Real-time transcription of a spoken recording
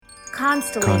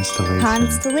Constellation.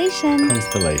 Constellation.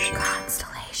 Constellation.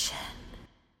 Constellation.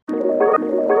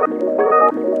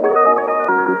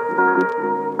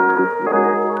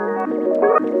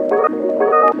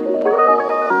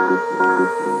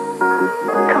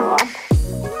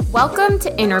 Welcome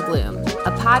to Inner Bloom,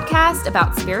 a podcast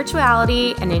about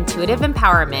spirituality and intuitive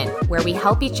empowerment where we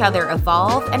help each other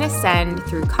evolve and ascend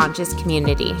through conscious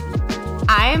community.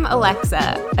 I'm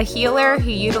Alexa, a healer who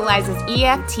utilizes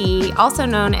EFT, also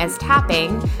known as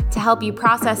tapping, to help you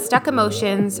process stuck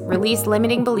emotions, release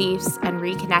limiting beliefs, and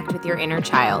reconnect with your inner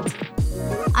child.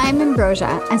 I'm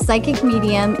Ambrosia, a psychic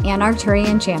medium and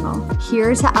Arcturian channel,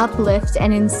 here to uplift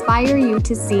and inspire you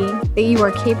to see that you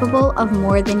are capable of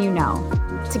more than you know.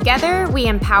 Together, we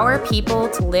empower people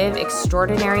to live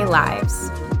extraordinary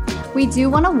lives. We do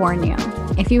want to warn you,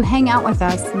 if you hang out with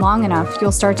us long enough,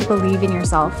 you'll start to believe in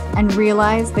yourself and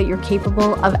realize that you're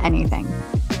capable of anything.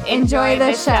 Enjoy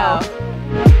the show.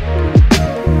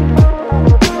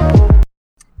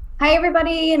 Hi,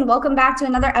 everybody, and welcome back to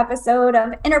another episode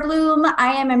of Inner Bloom.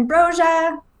 I am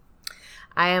Ambrosia.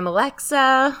 I am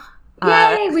Alexa.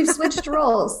 Yay, we've switched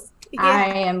roles. Yeah. I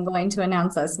am going to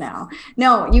announce us now.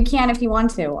 No, you can if you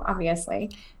want to,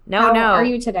 obviously. How are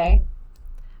you today?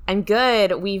 I'm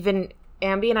good.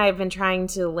 Ambi and I have been trying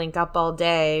to link up all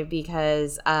day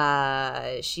because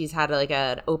she's had like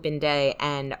an open day,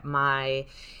 and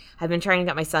I've been trying to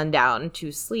get my son down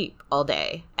to sleep all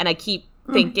day, and I keep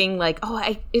thinking like,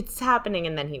 it's happening,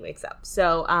 and then he wakes up.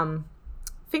 So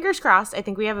fingers crossed. I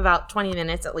think we have about 20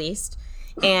 minutes at least,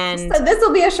 and so this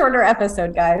will be a shorter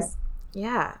episode, guys.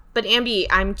 Yeah. But Ambi,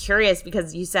 I'm curious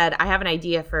because you said, I have an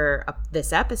idea for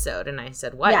this episode. And I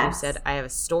said, what? Yes. You said, I have a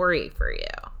story for you.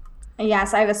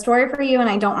 Yes, I have a story for you and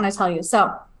I don't want to tell you.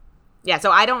 So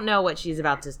I don't know what she's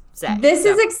about to say. This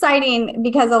is exciting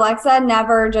because Alexa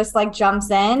never just like jumps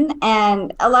in,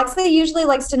 and Alexa usually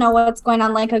likes to know what's going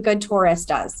on like a good tourist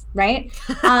does, right?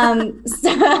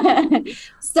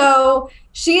 So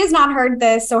she has not heard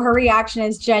this. So her reaction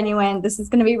is genuine. This is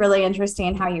going to be really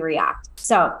interesting how you react.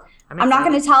 So I'm not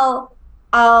going to tell,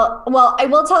 I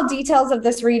will tell details of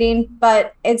this reading,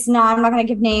 but I'm not going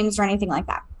to give names or anything like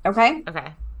that. Okay?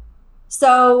 Okay.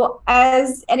 So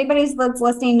as anybody that's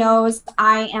listening knows,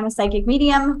 I am a psychic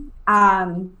medium.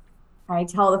 I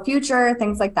tell the future,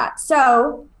 things like that.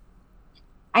 So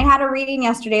I had a reading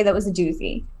yesterday that was a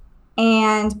doozy.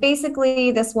 And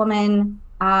basically this woman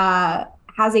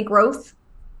has a growth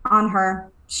on her.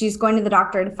 She's going to the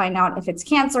doctor to find out if it's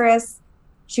cancerous.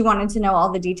 She wanted to know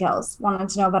all the details, wanted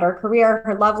to know about her career,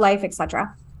 her love life,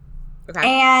 etc. Okay.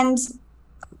 And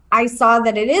I saw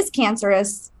that it is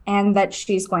cancerous and that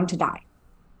she's going to die.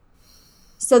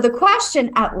 So the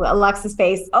question at Alexa's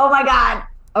face, oh my God.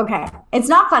 Okay. It's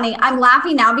not funny. I'm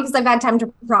laughing now because I've had time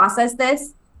to process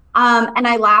this. And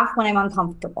I laugh when I'm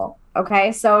uncomfortable.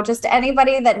 Okay. So just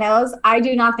anybody that knows, I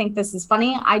do not think this is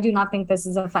funny. I do not think this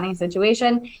is a funny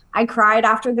situation. I cried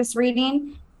after this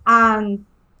reading.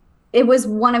 It was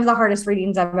one of the hardest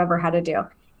readings I've ever had to do.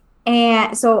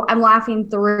 And so I'm laughing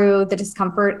through the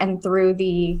discomfort and through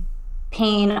the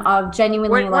pain of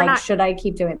genuinely should I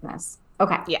keep doing this?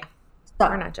 Okay. Yeah. So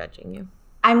we're not judging you.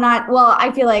 I'm not,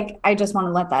 I feel like I just want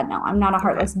to let that know. I'm not a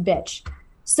heartless bitch.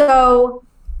 So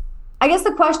I guess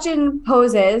the question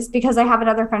poses, because I have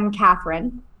another friend,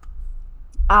 Catherine,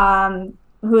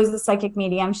 who is a psychic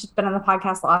medium. She's been on the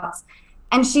podcast lots.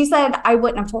 And she said, I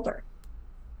wouldn't have told her.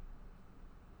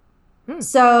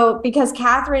 So because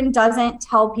Catherine doesn't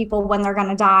tell people when they're going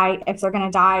to die, if they're going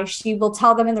to die, she will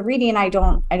tell them in the reading. I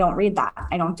don't read that.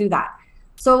 I don't do that.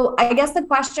 So I guess the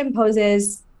question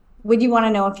poses, would you want to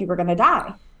know if you were going to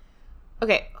die?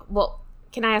 Okay. Well,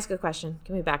 can I ask a question?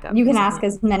 Can we back up? You can ask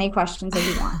as many questions as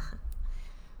you want.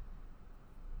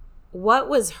 What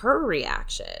was her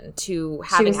reaction to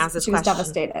having asked this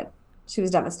question? She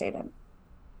was devastated.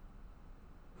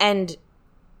 And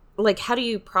like, how do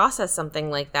you process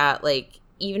something like that? Like,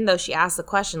 even though she asked the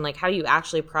question, like, how do you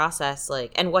actually process,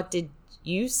 like, and what did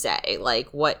you say? Like,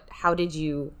 how did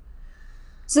you?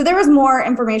 So there was more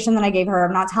information than I gave her.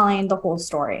 I'm not telling the whole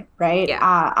story, right?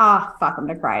 Yeah. Fuck, I'm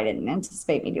gonna cry. I didn't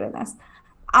anticipate me doing this.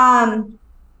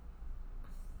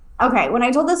 Okay, when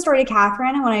I told this story to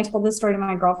Catherine and when I told this story to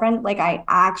my girlfriend, like, I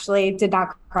actually did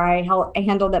not cry. I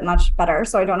handled it much better.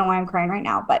 So I don't know why I'm crying right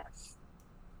now, but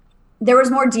there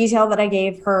was more detail that I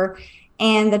gave her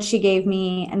and that she gave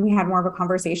me, and we had more of a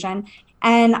conversation.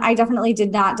 And I definitely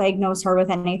did not diagnose her with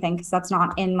anything because that's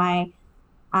not in my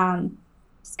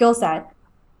skill set.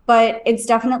 But it's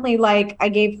definitely like I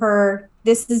gave her,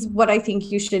 this is what I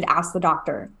think you should ask the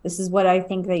doctor. This is what I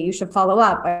think that you should follow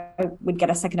up. I would get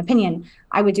a second opinion.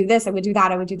 I would do this. I would do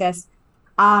that. I would do this.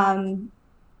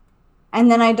 And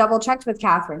then I double checked with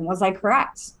Catherine. Was I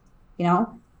correct? You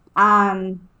know?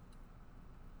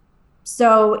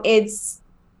 So it's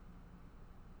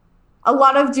a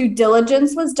lot of due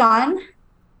diligence was done,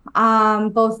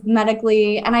 both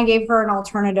medically, and I gave her an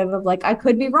alternative of like, I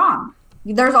could be wrong.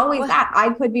 There's always that. I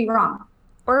could be wrong.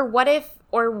 Or what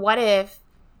if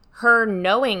her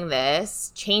knowing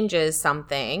this changes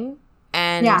something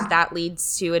and that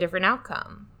leads to a different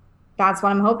outcome? That's what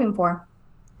I'm hoping for.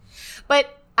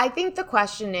 But I think the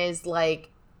question is like,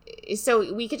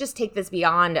 so we could just take this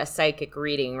beyond a psychic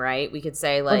reading, right? We could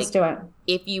say like, let's do it.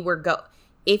 If you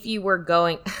were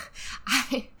going,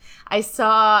 I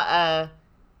saw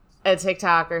a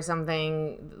TikTok or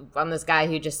something on this guy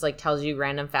who just like tells you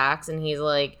random facts, and he's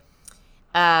like,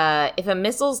 if a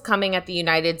missile's coming at the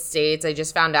United States, I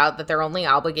just found out that they're only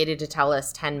obligated to tell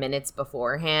us 10 minutes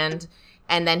beforehand.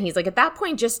 And then he's like, at that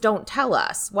point, just don't tell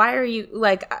us. Why are you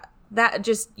like that?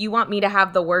 Just, you want me to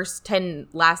have the worst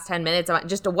last 10 minutes?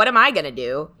 Just what am I going to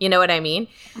do? You know what I mean?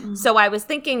 Mm-hmm. So I was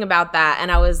thinking about that,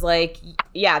 and I was like,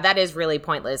 yeah, that is really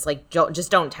pointless. Like,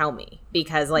 just don't tell me,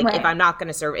 because like, if I'm not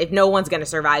going to if no one's going to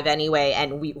survive anyway,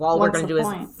 and all we're going to do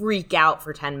is freak out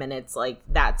for 10 minutes, like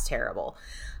that's terrible.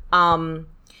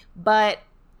 But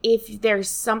if there's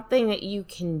something that you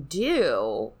can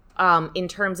do, in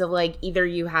terms of like, either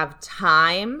you have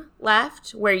time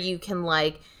left where you can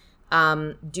like,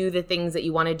 do the things that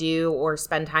you want to do or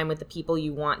spend time with the people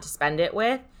you want to spend it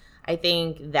with, I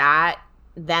think that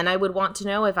then I would want to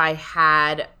know if I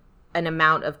had an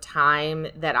amount of time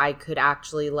that I could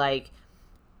actually like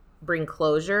bring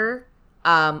closure,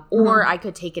 or I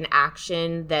could take an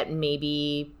action that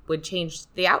maybe would change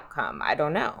the outcome. I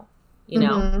don't know, you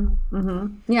know?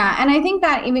 Yeah. And I think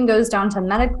that even goes down to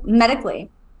medically.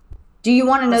 Do you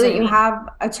want to know that you have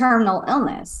a terminal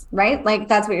illness, right? Like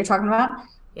that's what you're talking about.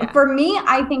 Yeah. For me,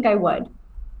 I think I would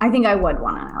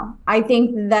want to know. I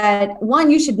think that one,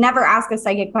 you should never ask a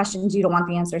psychic questions you don't want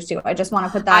the answers to. I just want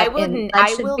to put that in.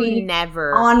 I will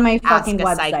never on my fucking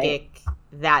website. Psychic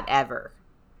that ever.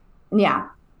 Yeah.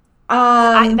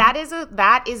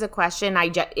 That is a question.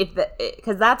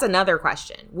 Because that's another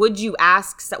question. Would you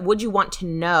want to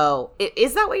know?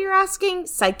 Is that what you're asking?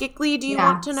 Psychically, do you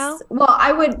want to know? Well,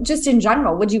 I would just in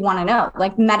general. Would you want to know,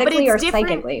 like medically or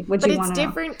psychically? Would you want to know? But it's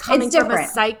different coming from a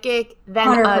psychic than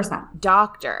 100%. A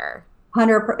doctor.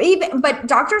 100%. But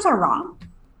doctors are wrong.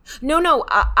 No,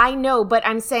 I know, but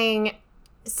I'm saying.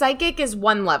 Psychic is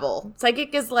one level.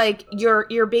 Psychic is like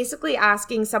you're basically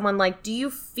asking someone like, do you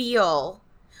feel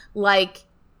like,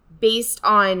 based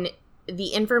on the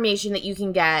information that you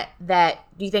can get, that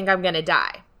do you think I'm gonna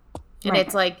die? And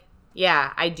it's like,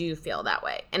 yeah, I do feel that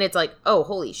way. And it's like, oh,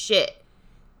 holy shit.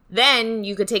 Then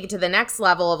you could take it to the next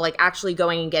level of like actually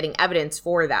going and getting evidence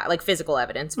for that, like physical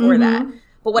evidence for that.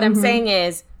 But what I'm saying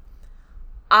is,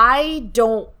 I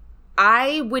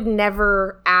would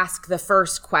never ask the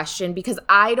first question, because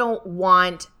I don't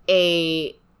want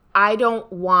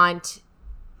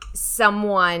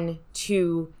someone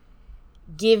to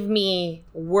give me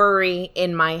worry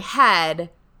in my head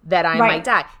that I might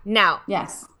die. Now,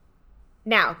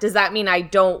 does that mean I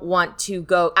don't want to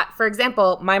go? For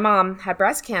example, my mom had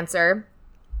breast cancer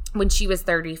when she was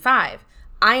 35.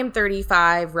 I am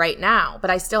 35 right now, but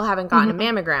I still haven't gotten a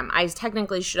mammogram. I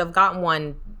technically should have gotten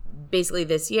one basically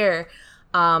this year,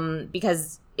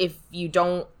 because if you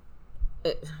don't,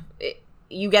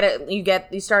 you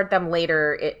start them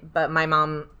later. But my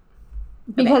mom.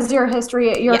 Because your family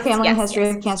history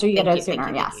of cancer, you get it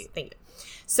sooner. Thank you.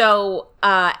 So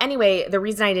anyway, the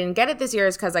reason I didn't get it this year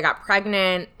is because I got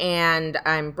pregnant and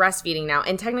I'm breastfeeding now.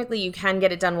 And technically you can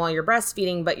get it done while you're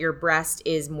breastfeeding, but your breast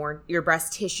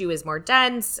tissue is more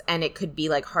dense, and it could be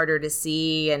like harder to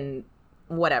see and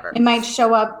whatever. It might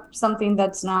show up something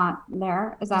that's not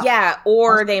there. Is that? Yeah,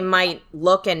 or they might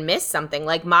look and miss something.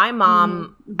 Like my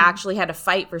mom actually had to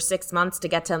fight for 6 months to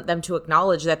get them to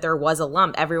acknowledge that there was a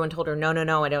lump. Everyone told her,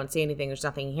 no, I don't see anything. There's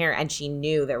nothing here. And she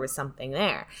knew there was something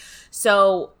there.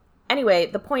 So anyway,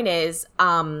 the point is,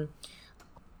 does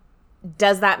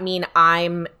that mean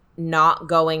I'm not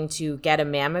going to get a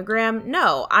mammogram?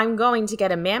 No, I'm going to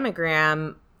get a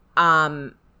mammogram,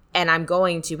 and I'm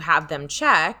going to have them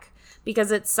check,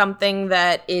 because it's something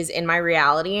that is in my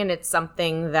reality, and it's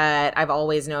something that I've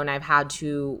always known I've had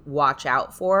to watch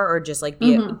out for, or just like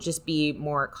be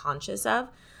more conscious of.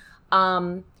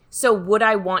 So would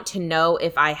I want to know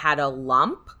if I had a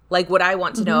lump? Like, would I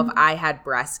want to know if I had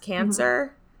breast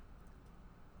cancer?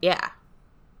 Yeah.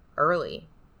 Early.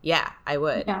 Yeah, I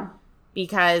would. Yeah.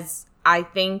 Because I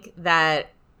think that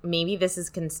maybe this is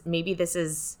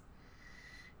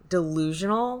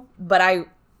delusional, but I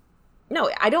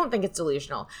don't think it's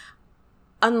delusional.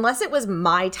 unless it was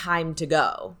my time to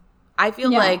go, I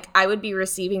feel like I would be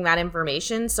receiving that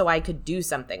information so I could do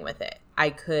something with it.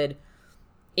 I could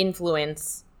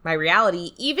influence my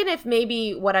reality, even if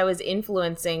maybe what I was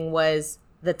influencing was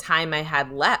the time I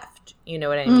had left. You know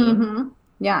what I mean? Mm-hmm.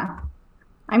 Yeah.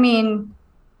 I mean,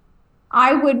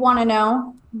 I would want to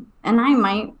know, and I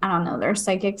don't know, there's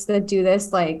psychics that do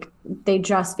this, like they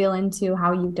just feel into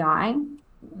how you die.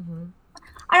 Mm-hmm.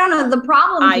 I don't know. The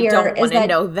problem here is that I don't want to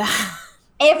know that.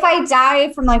 If I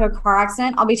die from like a car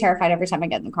accident, I'll be terrified every time I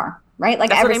get in the car, right?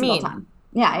 Like every single time.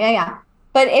 Yeah.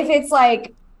 But if it's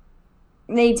like,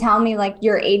 they tell me like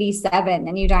you're 87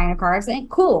 and you die in a car accident,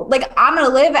 cool. Like I'm going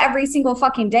to live every single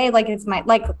fucking day like it's my,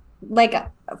 like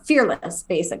fearless,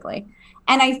 basically.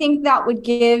 And I think that would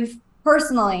give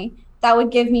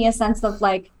me a sense of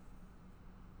like,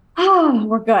 oh,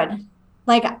 we're good.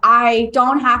 Like I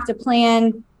don't have to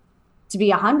plan to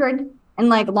be 100 and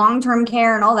like long-term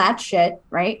care and all that shit,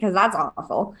 right? Because that's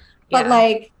awful. But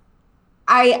like,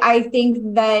 I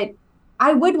think that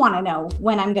I would want to know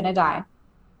when I'm going to die.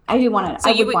 I do want to.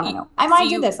 So I would want to know. I might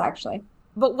do this actually.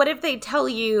 But what if they tell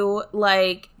you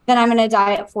like that I'm going to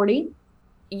die at 40?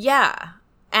 Yeah,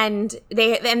 and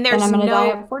there's I'm going to die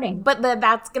at 40. But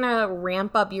that's going to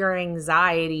ramp up your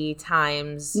anxiety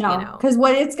times. No, because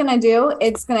what it's going to do,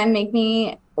 it's going to make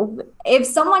me. If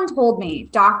someone told me,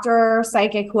 doctor,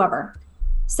 psychic, whoever,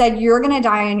 said you're going to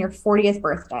die on your 40th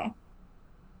birthday,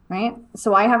 right?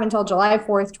 So I have until July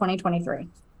 4th, 2023,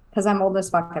 because I'm old as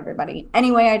fuck, everybody.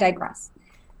 Anyway, I digress.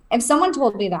 If someone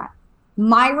told me that,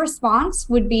 my response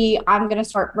would be, I'm going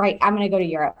to go to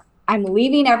Europe. I'm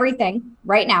leaving everything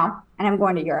right now, and I'm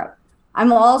going to Europe.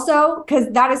 I'm also,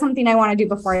 because that is something I want to do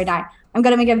before I die, I'm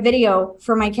going to make a video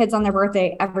for my kids on their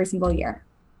birthday every single year.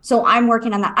 So I'm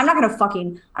working on that. I'm not going to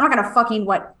fucking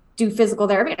do physical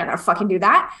therapy. I'm not going to fucking do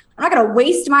that. I'm not going to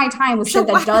waste my time with shit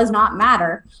that does not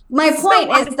matter. My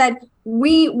point is that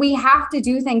we have to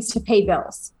do things to pay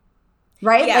bills.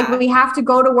 Right? Yeah. Like we have to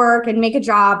go to work and make a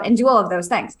job and do all of those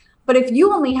things. But if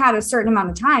you only had a certain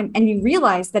amount of time and you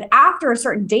realize that after a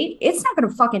certain date, it's not going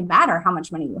to fucking matter how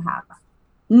much money you have.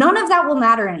 None of that will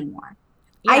matter anymore.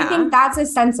 Yeah. I think that's a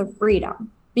sense of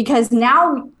freedom because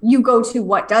now you go to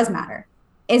what does matter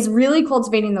is really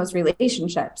cultivating those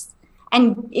relationships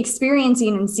and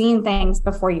experiencing and seeing things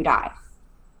before you die.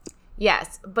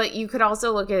 Yes, but you could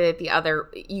also look at it the other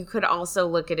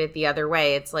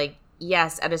way. It's like,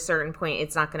 yes, at a certain point,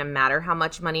 it's not going to matter how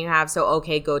much money you have. So,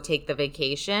 okay, go take the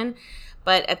vacation.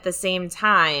 But at the same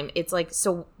time, it's like,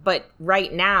 but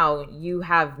right now you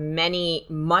have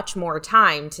much more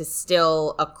time to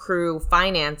still accrue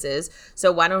finances.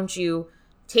 So why don't you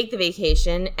take the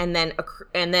vacation and then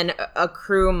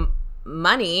accrue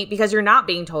money because you're not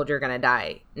being told you're going to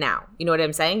die now. You know what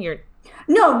I'm saying?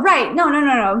 No, right.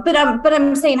 No. But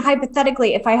I'm saying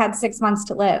hypothetically, if I had 6 months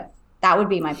to live, that would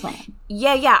be my plan.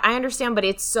 Yeah, I understand, but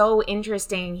it's so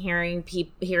interesting hearing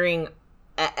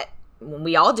when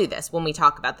we all do this, when we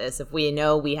talk about this, if we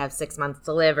know we have 6 months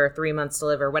to live or 3 months to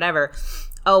live or whatever,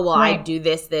 oh, well, right. I do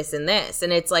this, and this.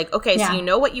 And it's like, okay, so you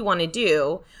know what you want to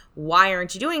do. Why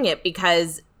aren't you doing it?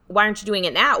 Because why aren't you doing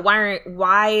it now?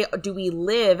 Why do we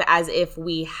live as if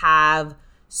we have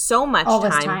so much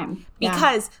time?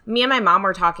 Because me and my mom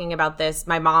were talking about this.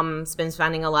 My mom's been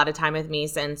spending a lot of time with me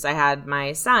since I had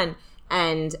my son.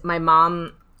 And my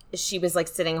mom, she was like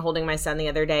sitting holding my son the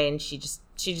other day, and she just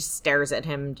stares at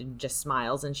him and just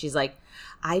smiles. And she's like,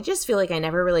 I just feel like I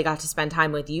never really got to spend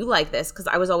time with you like this because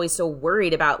I was always so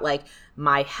worried about like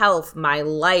my health, my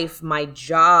life, my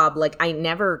job. Like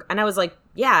and I was like,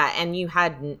 yeah. And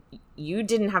you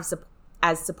didn't have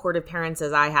as supportive parents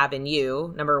as I have in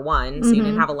you, number one. So you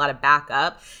didn't have a lot of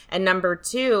backup. And number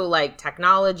two, like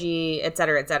technology, et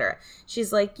cetera, et cetera.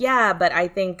 She's like, yeah, but I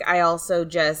think I also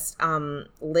just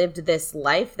lived this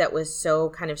life that was so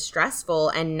kind of stressful.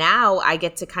 And now I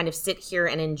get to kind of sit here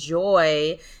and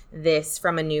enjoy this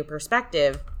from a new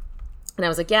perspective. And I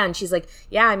was like, yeah. And she's like,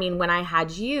 yeah, I mean, when I had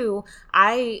you,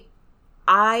 I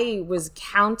was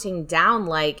counting down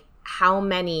like how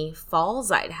many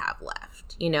falls I'd have left.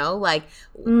 You know, like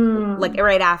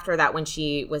right after that, when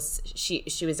she was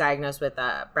diagnosed with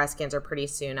breast cancer pretty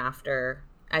soon after.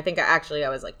 I think actually I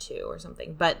was like 2 or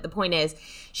something. But the point is,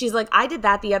 she's like, I did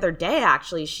that the other day,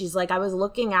 actually. She's like, I was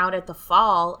looking out at the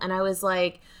fall and I was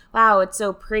like, wow, it's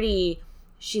so pretty.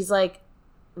 She's like,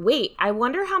 wait, I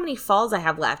wonder how many falls I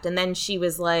have left. And then she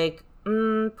was like,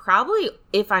 probably,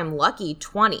 if I'm lucky,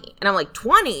 20. And I'm like,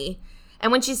 20?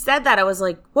 And when she said that, I was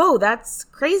like, whoa, that's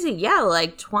crazy. Yeah,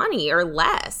 like 20 or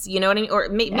less, you know what I mean? Or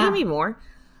maybe more.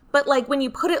 But like when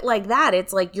you put it like that,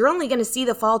 it's like you're only going to see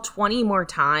the fall 20 more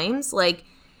times. Like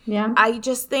Yeah. I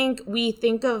just think we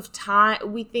think of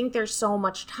time, we think there's so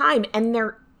much time, and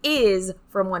there is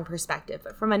from one perspective,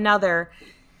 but from another,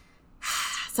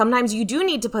 sometimes you do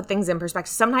need to put things in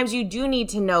perspective. Sometimes you do need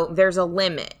to know there's a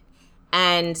limit.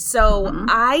 And so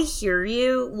I hear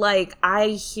you. Like, I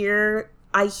hear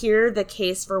the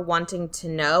case for wanting to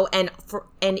know, and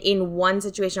in one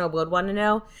situation I would want to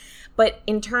know. But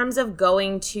in terms of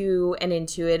going to an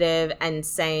intuitive and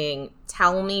saying,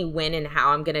 tell me when and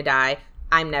how I'm going to die,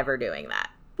 I'm never doing that.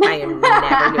 I am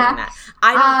never doing that.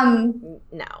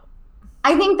 No.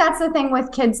 I think that's the thing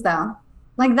with kids, though.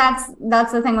 Like, that's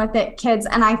the thing with kids.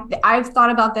 And I've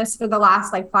thought about this for the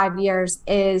last, 5 years,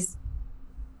 is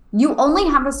you only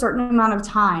have a certain amount of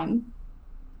time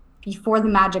before the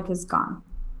magic is gone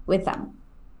with them.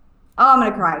 Oh, I'm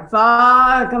going to cry.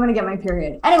 Fuck, I'm going to get my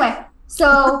period. Anyway,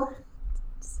 so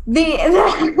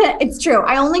it's true.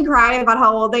 I only cry about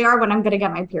how old they are when I'm going to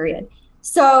get my period.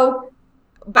 So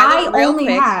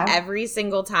every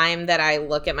single time that I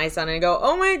look at my son and go,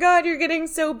 oh my God, you're getting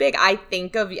so big, I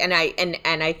think of, and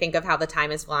I think of how the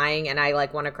time is flying, and I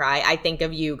want to cry. I think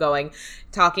of you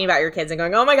talking about your kids and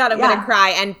going, oh my God, I'm going to cry,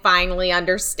 and finally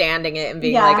understanding it and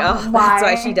being that's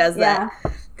why she does that.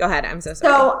 Go ahead. I'm so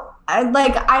sorry. So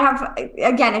I have,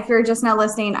 again, if you're just now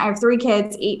listening, I have 3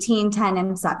 kids, 18, 10,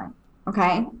 and 7.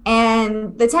 Okay.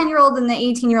 And the 10-year-old and the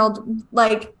 18-year-old,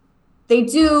 they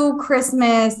do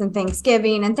Christmas and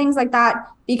Thanksgiving and things like that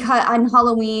on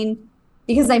Halloween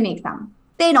because I make them.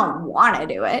 They don't want to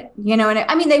do it. You know what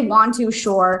I mean? They want to,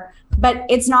 sure, but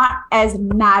it's not as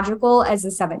magical as the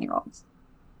 7-year-olds.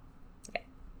 Okay.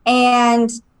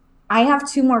 And I have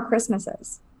 2 more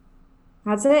Christmases.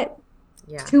 That's it.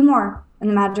 Yeah. 2 more. And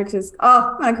the magic is,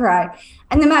 I'm going to cry.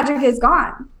 And the magic is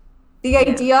gone. The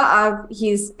idea of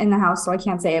he's in the house, so I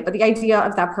can't say it, but the idea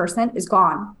of that person is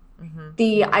gone.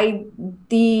 The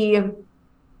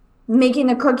making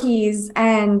the cookies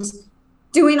and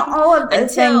doing all of the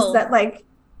things that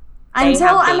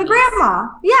until I'm a grandma.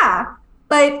 Yeah.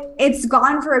 But it's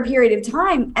gone for a period of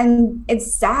time, and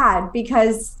it's sad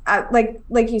because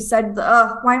like you said,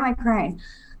 why am I crying?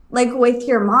 With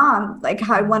your mom,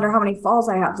 I wonder how many falls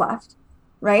I have left.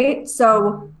 Right?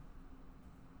 So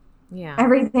yeah,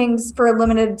 everything's for a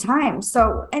limited time.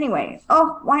 So anyway,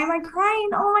 why am I crying?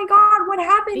 Oh my God, what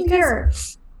happened here?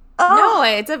 No,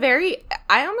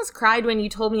 I almost cried when you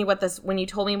told me what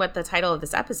the title of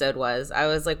this episode was. I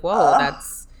was like, whoa,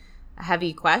 that's a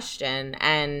heavy question.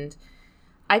 And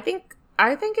I think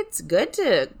it's good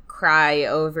to cry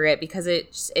over it because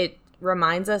it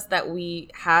reminds us that we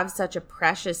have such a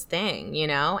precious thing, you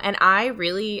know? And I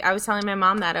was telling my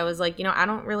mom that I was like, I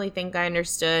don't really think I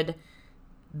understood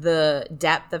the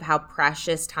depth of how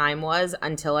precious time was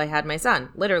until I had my son,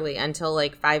 literally until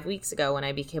 5 weeks ago when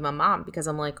I became a mom, because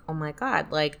I'm like, oh my God,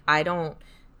 I don't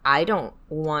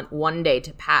want one day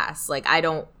to pass. I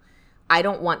don't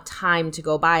want time to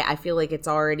go by. I feel like it's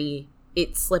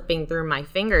slipping through my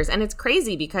fingers. And it's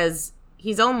crazy because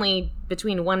he's only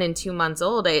between 1 and 2 months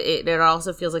old. It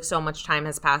also feels like so much time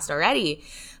has passed already,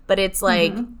 but it's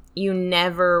you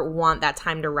never want that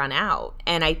time to run out.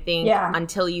 And I think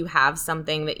until you have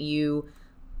something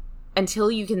until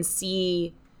you can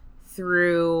see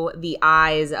through the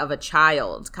eyes of a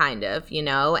child, kind of,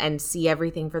 and see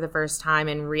everything for the first time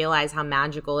and realize how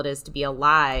magical it is to be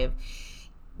alive,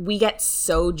 we get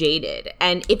so jaded.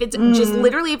 And if it's just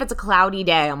literally, if it's a cloudy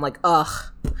day, I'm like,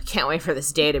 ugh, I can't wait for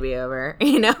this day to be over,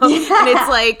 And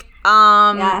it's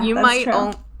you might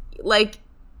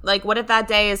what if that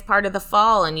day is part of the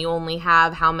fall and you only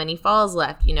have how many falls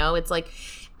left, It's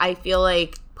I feel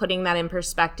like putting that in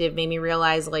perspective made me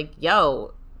realize,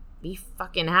 yo, be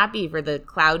fucking happy for the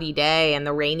cloudy day and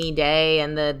the rainy day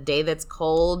and the day that's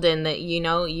cold, and that,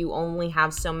 you only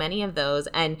have so many of those.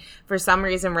 And for some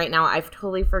reason right now, I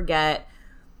totally forget.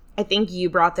 I think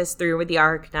you brought this through with the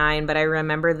Arc-9, but I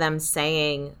remember them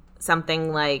saying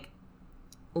something like,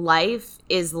 life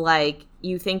is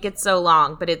you think it's so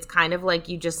long, but it's kind of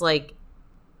you just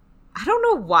I don't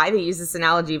know why they use this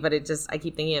analogy, but I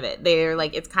keep thinking of it. They're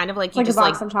it's kind of you just a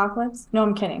box of chocolates. No,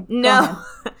 I'm kidding. No,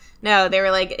 no, they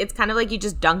were it's kind of you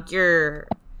just dunk your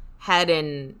head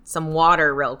in some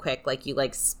water real quick, you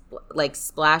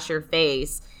splash your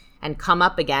face and come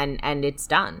up again, and it's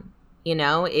done.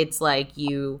 It's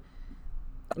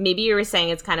maybe you were saying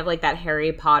it's kind of that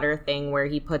Harry Potter thing where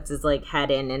he puts his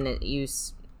head in and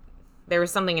there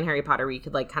was something in Harry Potter where you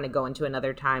could kind of go into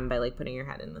another time by putting your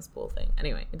head in this pool thing.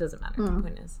 Anyway, it doesn't matter. The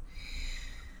point is,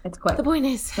 it's quick. The point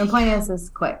is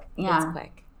quick. Yeah, it's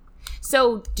quick.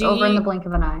 So over in the blink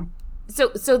of an eye.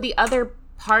 So the other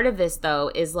part of this,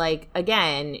 though, is like,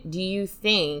 again, do you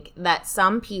think that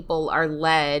some people are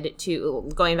led to,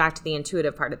 going back to the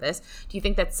intuitive part of this, do you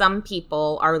think that some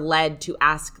people are led to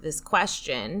ask this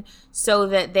question so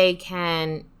that they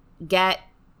can get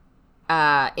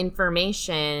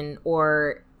information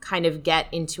or kind of get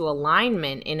into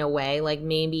alignment in a way? Like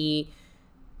maybe,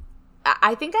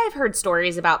 I think I've heard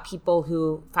stories about people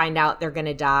who find out they're going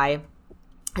to die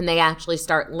and they actually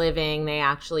start living, they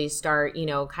actually start, you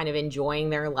know, kind of enjoying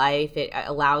their life. It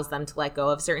allows them to let go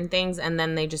of certain things, and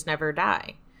then they just never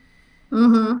die.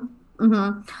 Mm-hmm.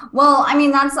 Mm-hmm. Well,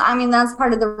 that's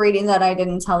part of the reading that I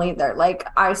didn't tell either. Like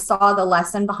I saw the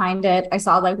lesson behind it. I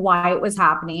saw like why it was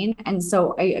happening. And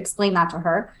so I explained that to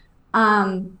her.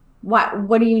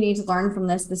 What do you need to learn from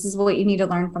this? This is what you need to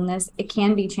learn from this. It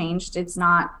can be changed. It's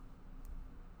not.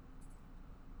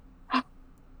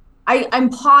 I'm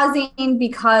pausing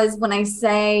because when I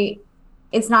say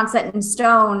it's not set in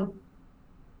stone,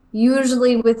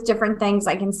 usually with different things,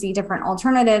 I can see different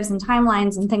alternatives and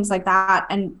timelines and things like that.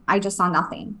 And I just saw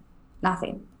nothing.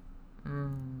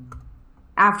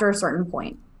 After a certain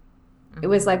point. It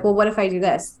was like, well, what if I do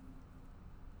this?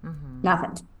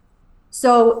 Nothing.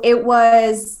 So it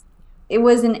was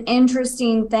an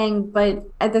interesting thing, but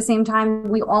at the same time,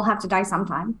 we all have to die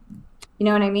sometime. You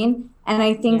know what I mean? And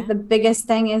I think the biggest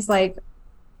thing is like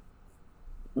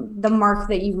the mark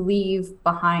that you leave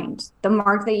behind. The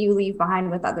mark that you leave behind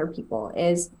with other people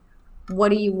is, what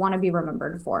do you want to be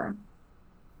remembered for?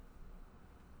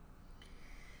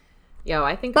 Yo,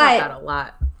 I think about that a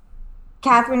lot.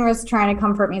 Catherine was trying to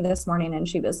comfort me this morning, and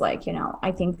she was like, you know,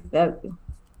 I think that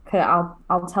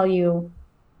I'll tell you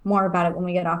more about it when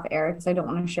we get off air because I don't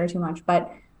want to share too much.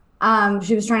 But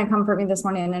she was trying to comfort me this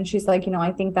morning, and she's like, you know,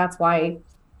 I think that's why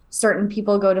certain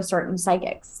people go to certain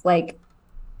psychics. Like,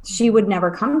 she would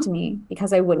never come to me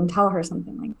because I wouldn't tell her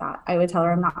something like that. I would tell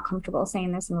her I'm not comfortable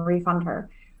saying this and refund her.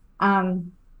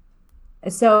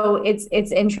 So it's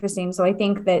interesting. So I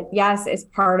think that, yes, it's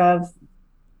part of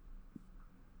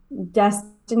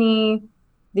destiny,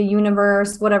 the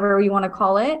universe, whatever you want to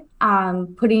call it,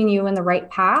 putting you in the right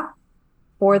path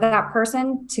for that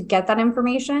person to get that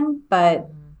information. But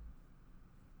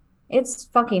it's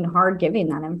fucking hard giving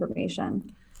that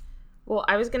information. Well,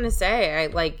 I was going to say,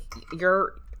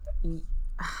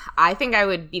 I think I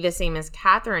would be the same as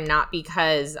Catherine, not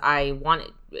because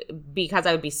because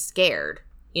I would be scared.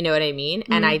 You know what I mean?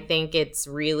 And I think it's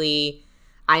really,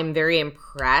 I'm very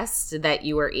impressed that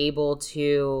you were able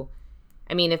to,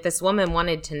 I mean, if this woman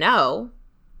wanted to know,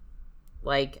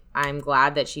 like, I'm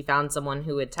glad that she found someone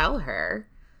who would tell her.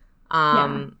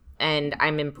 And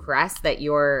I'm impressed that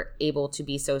you're able to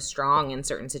be so strong in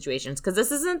certain situations, because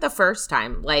this isn't the first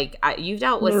time. Like, you've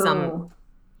dealt with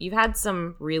you've had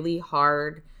some really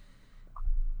hard,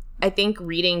 I think,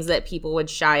 readings that people would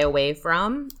shy away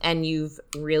from. And you've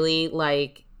really,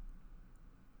 like,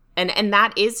 and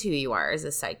that is who you are as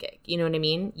a psychic. You know what I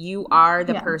mean? You are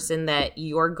the person that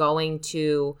you're going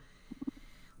to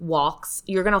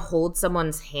you're going to hold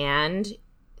someone's hand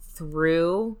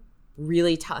through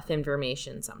really tough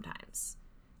information sometimes.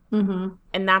 And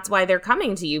that's why they're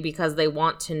coming to you, because they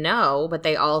want to know, but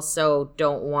they also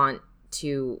don't want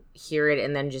to hear it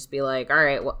and then just be like, all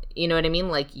right, well, you know what I mean?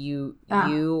 Like you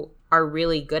are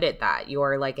really good at that.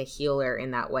 You're like a healer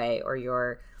in that way, or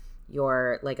you're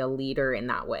like a leader in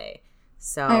that way.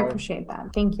 So I appreciate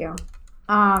that. Thank you.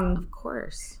 Of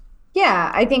course.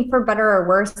 Yeah, I think for better or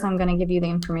worse, I'm going to give you the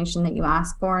information that you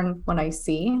ask for and what I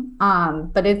see.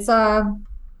 But it's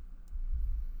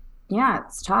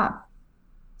it's tough.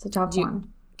 It's a tough one.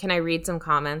 Can I read some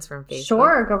comments from Facebook?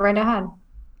 Sure, go right ahead.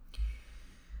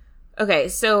 Okay,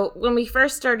 so when we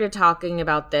first started talking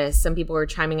about this, some people were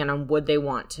chiming in on would they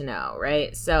want to know,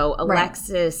 right? So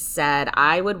Alexis said,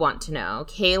 I would want to know.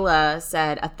 Kayla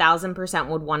said, 1,000%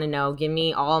 would want to know. Give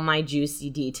me all my juicy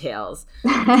details.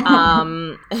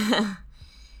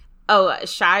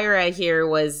 Shira here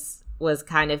was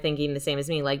kind of thinking the same as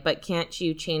me, like, but can't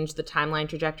you change the timeline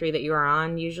trajectory that you are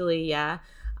on? Usually, yeah.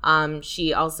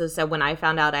 She also said, when I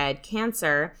found out I had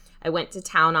cancer, I went to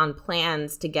town on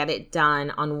plans to get it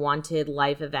done, unwanted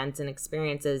life events and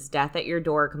experiences. Death at your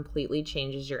door completely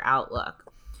changes your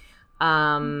outlook.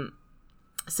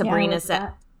 Sabrina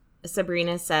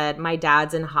said, my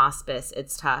dad's in hospice.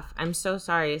 It's tough. I'm so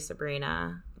sorry,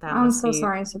 Sabrina. I'm so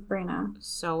sorry, Sabrina.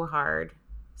 So hard.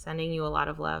 Sending you a lot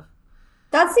of love.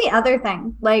 That's the other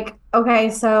thing. Like, okay,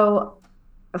 so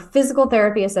physical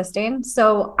therapy assisting.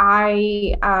 So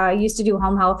I used to do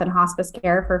home health and hospice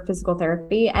care for physical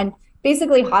therapy. And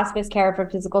basically hospice care for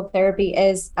physical therapy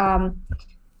is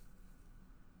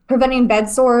preventing bed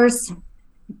sores,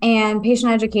 and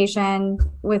patient education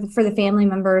for the family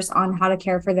members on how to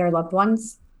care for their loved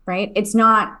ones, right?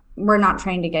 We're not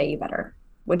trying to get you better,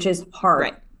 which is hard,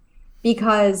 right,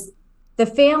 because the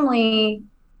family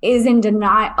is in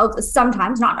denial.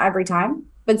 Sometimes, not every time,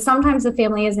 but sometimes the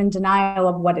family is in denial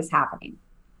of what is happening.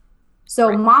 So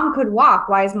right. Mom could walk.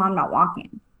 Why is Mom not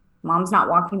walking? Mom's not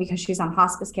walking because she's on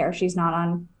hospice care.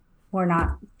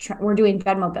 We're doing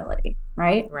bed mobility,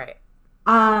 right? Right.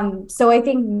 So I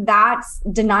think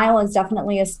denial is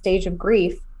definitely a stage of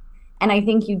grief. And I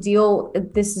think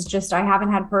I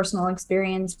haven't had personal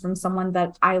experience from someone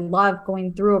that I love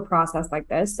going through a process like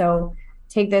this. So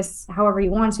take this however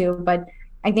you want to, but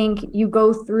I think you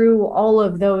go through all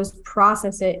of those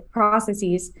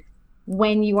processes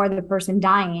when you are the person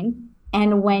dying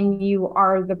and when you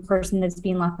are the person that's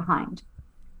being left behind.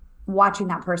 Watching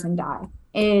that person die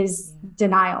is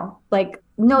denial. Like,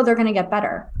 no, they're going to get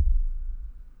better.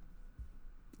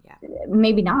 Yeah.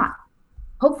 Maybe not.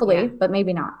 Hopefully, but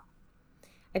maybe not.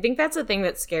 I think that's the thing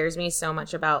that scares me so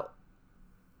much about,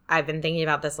 I've been thinking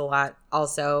about this a lot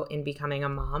also in becoming a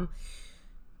mom.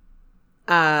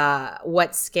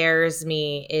 What scares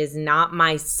me is not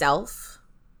myself,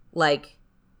 like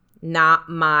not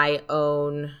my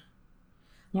own.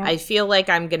 Yeah. I feel like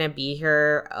I'm going to be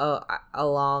here a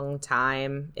long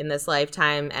time in this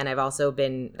lifetime. And that's also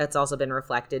been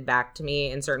reflected back to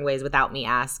me in certain ways without me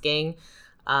asking.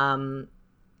 Ambi's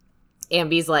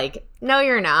like, no,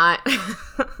 you're not.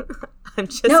 I'm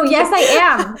just No, kidding. Yes, I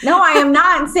am. No, I am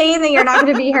not saying that you're not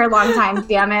going to be here a long time,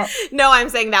 damn it. No, I'm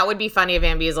saying that would be funny if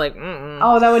Ambi is like,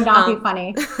 oh, that would not be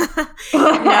funny.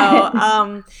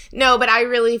 No, but I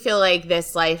really feel like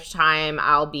this lifetime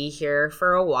I'll be here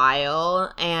for a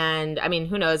while. And I mean,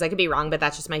 who knows? I could be wrong, but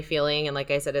that's just my feeling. And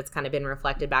like I said, it's kind of been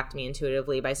reflected back to me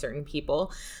intuitively by certain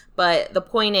people. But the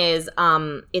point is,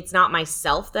 it's not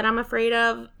myself that I'm afraid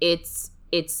of. It's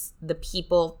the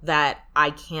people that I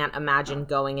can't imagine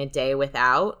going a day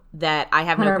without, that I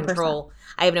have no 100%. control.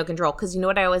 I have no control. Because you know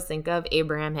what I always think of?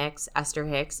 Abraham Hicks, Esther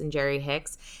Hicks, and Jerry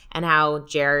Hicks. And how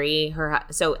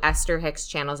so Esther Hicks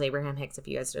channels Abraham Hicks, if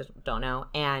you guys don't know.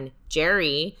 And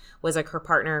Jerry was like her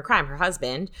partner in crime, her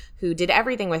husband, who did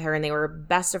everything with her. And they were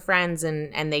best of friends.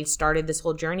 And they started this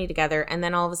whole journey together. And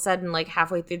then all of a sudden, like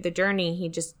halfway through the journey, he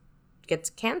just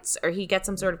gets cancer, or he gets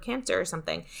some sort of cancer or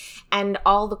something. And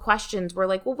all the questions were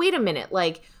like, well, wait a minute,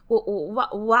 like,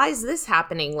 why is this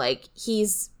happening? Like,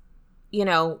 he's,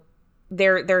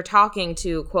 they're talking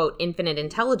to, quote, infinite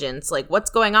intelligence. Like, what's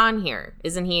going on here?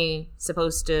 Isn't he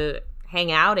supposed to hang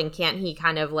out, and can't he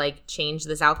kind of like change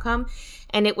this outcome?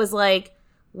 And it was like,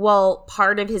 well,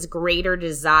 part of his greater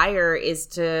desire is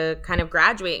to kind of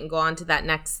graduate and go on to that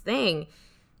next thing.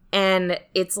 And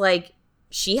it's like,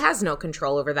 she has no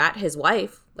control over that, his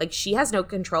wife. Like, she has no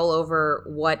control over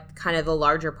what kind of the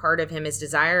larger part of him is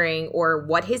desiring or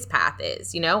what his path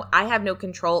is, I have no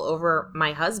control over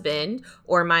my husband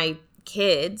or my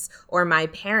kids or my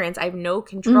parents. I have no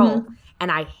control. Mm-hmm.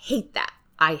 And I hate that.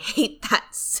 I hate that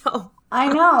so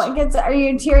I know. Are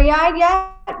you teary-eyed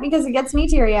yet? Because it gets me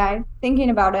teary-eyed thinking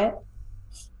about it.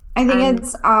 I think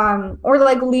it's, or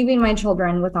like leaving my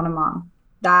children without a mom.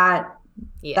 That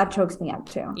chokes me up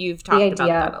too. You've talked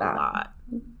about that a lot.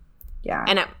 Yeah.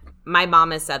 And my mom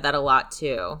has said that a lot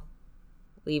too.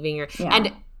 Leaving your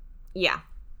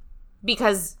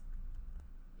because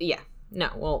no,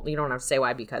 well, you don't have to say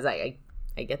why, because I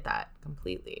get that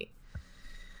completely.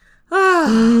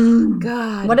 Oh,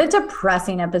 God. What a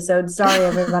depressing episode. Sorry,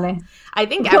 everybody. I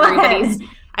think everybody's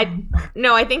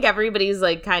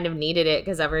like kind of needed it,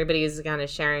 because everybody's kind of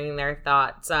sharing their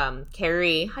thoughts.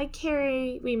 Carrie, hi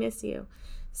Carrie, we miss you,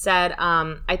 said,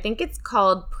 I think it's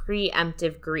called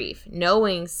preemptive grief,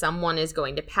 knowing someone is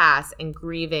going to pass and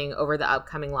grieving over the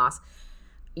upcoming loss.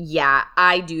 Yeah,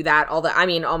 I do that all the,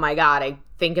 oh my God, I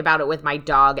think about it with my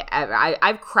dog.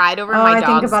 I've cried over my dog's death.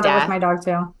 I think about it with my dog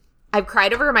too. I've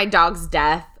cried over my dog's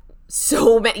death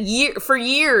for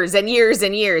years and years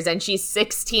and years, and she's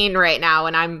 16 right now,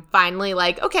 and I'm finally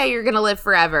like, okay, you're gonna live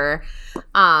forever.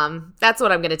 That's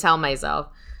what I'm gonna tell myself.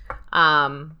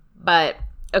 But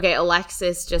okay,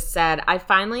 Alexis just said, I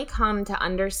finally come to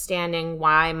understanding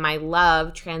why my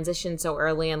love transitioned so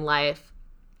early in life.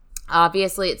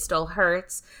 Obviously, it still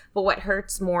hurts, but what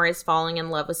hurts more is falling in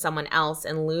love with someone else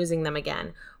and losing them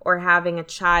again, or having a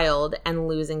child and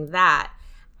losing that.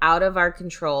 Out of our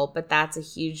control, but that's a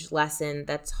huge lesson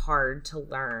that's hard to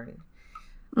learn.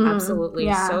 Absolutely.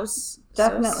 Yeah,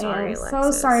 definitely. So sorry, so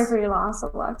sorry for your loss,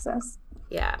 Alexis.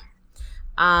 Yeah.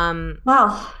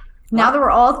 Well, now that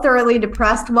we're all thoroughly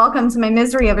depressed, welcome to my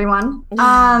misery, everyone.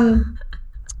 No,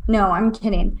 I'm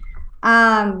kidding.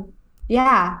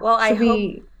 Yeah. Well,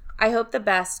 I hope the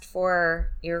best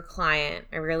for your client.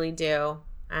 I really do.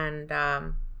 And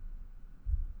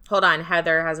hold on.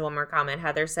 Heather has one more comment.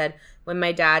 Heather said, when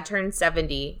my dad turned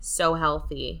 70, so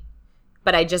healthy,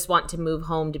 but I just want to move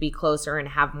home to be closer and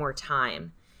have more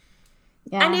time.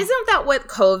 Yeah. And isn't that what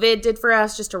COVID did for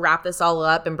us, just to wrap this all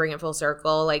up and bring it full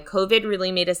circle? Like, COVID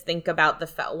really made us think about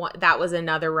that was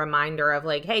another reminder of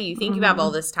like, hey, you think you have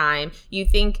all this time. You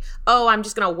think, oh, I'm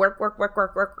just going to work.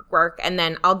 And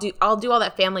then I'll do all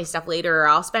that family stuff later, or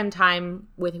I'll spend time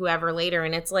with whoever later.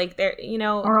 And it's like, there, you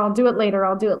know. Or I'll do it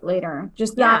later.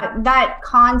 Just that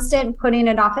constant putting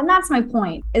it off. And that's my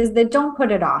point, is that don't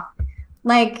put it off.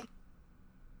 Like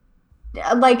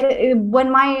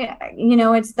when my, you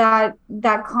know, it's that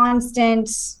constant,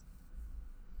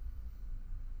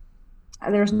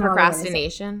 there's no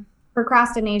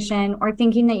procrastination, or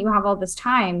thinking that you have all this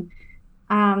time,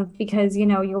 because, you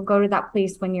know, you'll go to that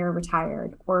place when you're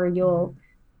retired, or you'll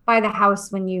buy the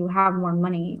house when you have more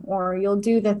money, or you'll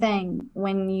do the thing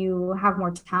when you have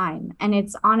more time. And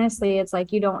it's honestly, it's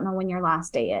like, you don't know when your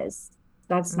last day is.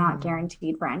 That's not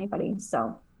guaranteed for anybody.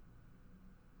 So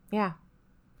yeah.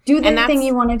 Do the thing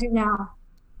you want to do now.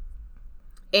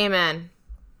 Amen.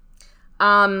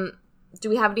 Do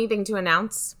we have anything to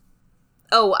announce?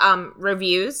 Oh,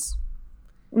 reviews.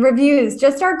 Reviews,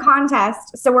 just our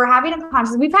contest. So we're having a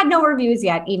contest. We've had no reviews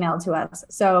yet emailed to us.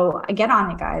 So get on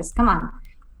it, guys. Come on.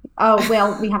 Oh,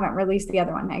 well, we haven't released the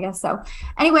other one, I guess so.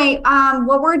 Anyway,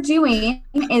 what we're doing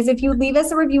is, if you leave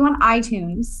us a review on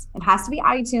iTunes, it has to be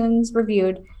iTunes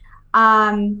reviewed,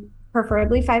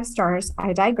 preferably 5 stars.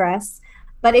 I digress.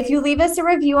 But if you leave us a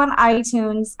review on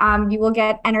iTunes, you will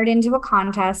get entered into a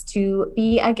contest to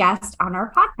be a guest on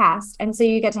our podcast. And so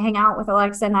you get to hang out with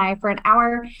Alexa and I for an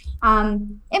hour. It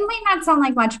might not sound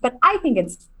like much, but I think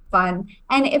it's fun.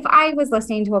 And if I was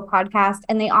listening to a podcast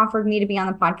and they offered me to be on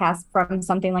the podcast from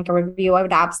something like a review, I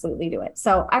would absolutely do it.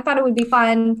 So I thought it would be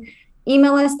fun.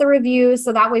 Email us the review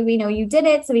so that way we know you did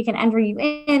it, so we can enter you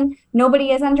in. Nobody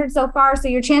has entered so far, so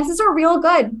your chances are real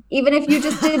good, even if you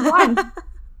just did one.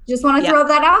 Just want to throw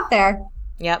that out there.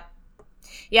 Yep.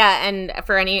 Yeah, and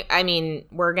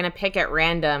we're going to pick at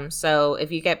random. So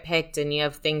if you get picked and you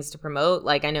have things to promote,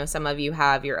 like I know some of you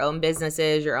have your own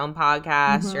businesses, your own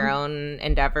podcasts, your own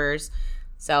endeavors.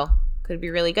 So could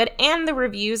be really good. And the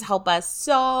reviews help us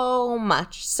so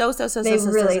much. So much.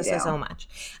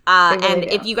 And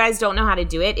if you guys don't know how to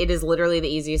do it, it is literally the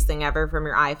easiest thing ever from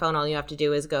your iPhone. All you have to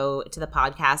do is go to the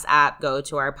podcast app, go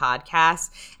to our podcast,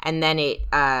 and then it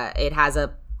has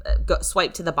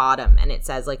swipe to the bottom and it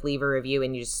says like leave a review,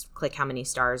 and you just click how many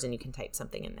stars and you can type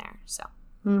something in there. So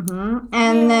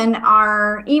and then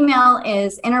our email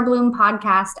is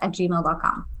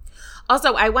innerbloom.podcast@gmail.com.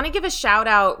 Also, I want to give a shout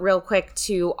out real quick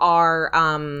to our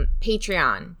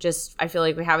Patreon. Just, I feel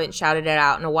like we haven't shouted it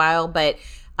out in a while, but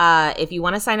if you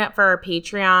want to sign up for our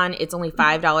Patreon, it's only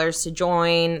 $5 to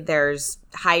join. There's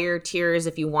higher tiers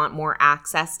if you want more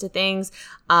access to things.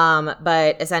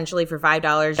 But essentially for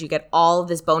 $5, you get all of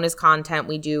this bonus content.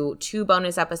 We do 2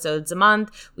 bonus episodes a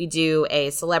month. We do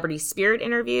a celebrity spirit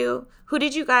interview. Who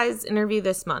did you guys interview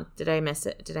this month? Did I miss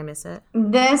it?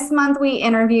 This month we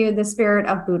interviewed the spirit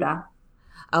of Buddha.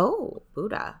 Oh,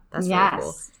 Buddha. That's really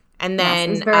cool. And then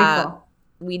it was very cool.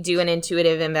 We do an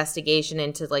intuitive investigation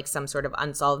into like some sort of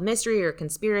unsolved mystery or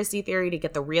conspiracy theory to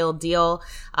get the real deal.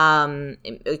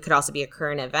 It could also be a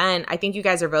current event. I think you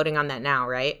guys are voting on that now,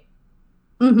 right?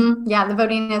 Yeah, the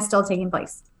voting is still taking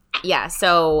place. Yeah,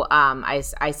 so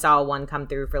I saw one come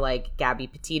through for like Gabby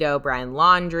Petito, Brian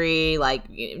Laundrie, like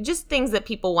just things that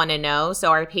people want to know. So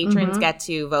our patrons get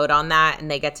to vote on that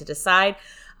and they get to decide.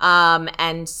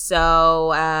 And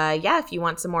so, if you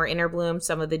want some more Inner Bloom,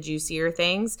 some of the juicier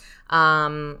things,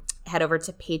 head over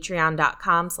to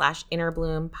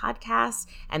patreon.com/InnerBloom podcast.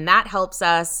 And that helps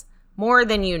us more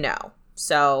than you know.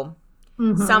 So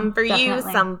some for you,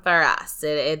 some for us.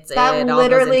 It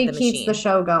literally keeps the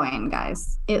show going,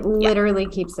 guys. It literally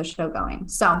keeps the show going.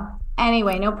 So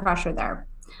anyway, no pressure there,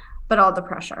 but all the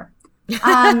pressure. Is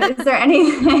there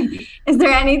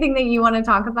anything that you want to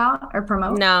talk about or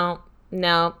promote? No,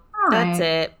 that's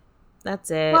it.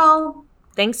 Well,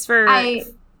 thanks for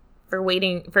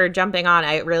jumping on.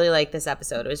 I really like this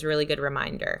episode. It was a really good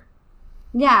reminder.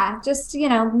 Yeah, just,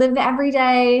 live every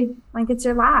day like it's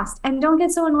your last. And don't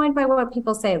get so annoyed by what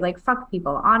people say. Like, fuck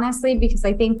people, honestly, because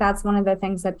I think that's one of the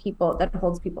things that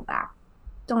holds people back.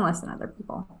 Don't listen to other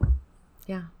people.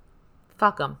 Yeah.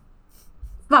 Fuck them.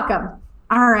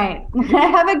 All right.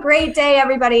 Have a great day,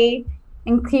 everybody.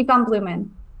 And keep on blooming.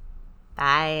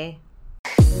 Bye.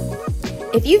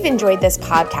 If you've enjoyed this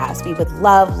podcast, we would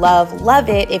love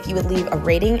it if you would leave a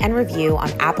rating and review on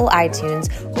Apple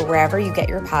iTunes or wherever you get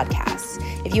your podcasts.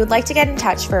 If you would like to get in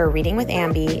touch for a reading with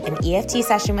Ambi, an EFT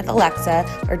session with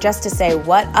Alexa, or just to say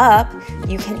what up,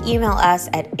 you can email us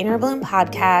at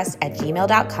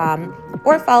innerbloom.podcast@gmail.com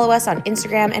or follow us on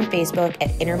Instagram and Facebook at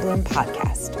Innerbloom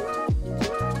Podcast.